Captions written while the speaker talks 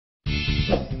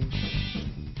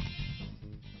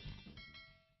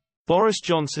Boris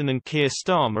Johnson and Keir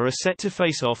Starmer are set to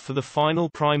face off for the final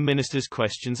Prime Minister's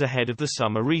questions ahead of the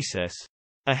summer recess.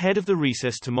 Ahead of the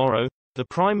recess tomorrow, the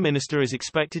Prime Minister is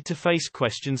expected to face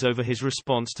questions over his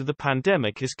response to the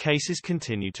pandemic as cases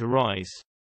continue to rise.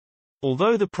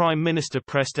 Although the Prime Minister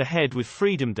pressed ahead with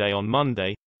Freedom Day on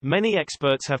Monday, many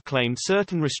experts have claimed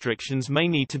certain restrictions may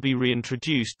need to be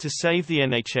reintroduced to save the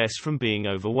NHS from being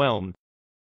overwhelmed.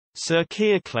 Sir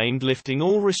Keir claimed lifting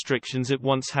all restrictions at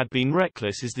once had been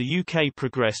reckless as the UK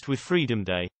progressed with Freedom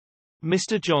Day.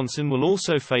 Mr Johnson will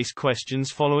also face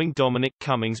questions following Dominic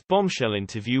Cummings' bombshell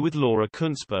interview with Laura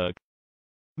Kunzberg.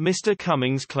 Mr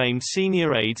Cummings claimed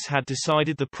senior aides had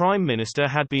decided the Prime Minister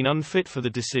had been unfit for the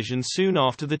decision soon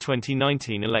after the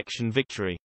 2019 election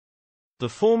victory. The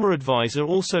former advisor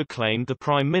also claimed the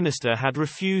Prime Minister had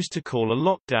refused to call a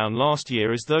lockdown last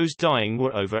year as those dying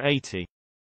were over 80.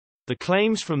 The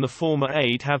claims from the former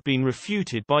aide have been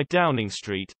refuted by Downing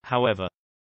Street, however.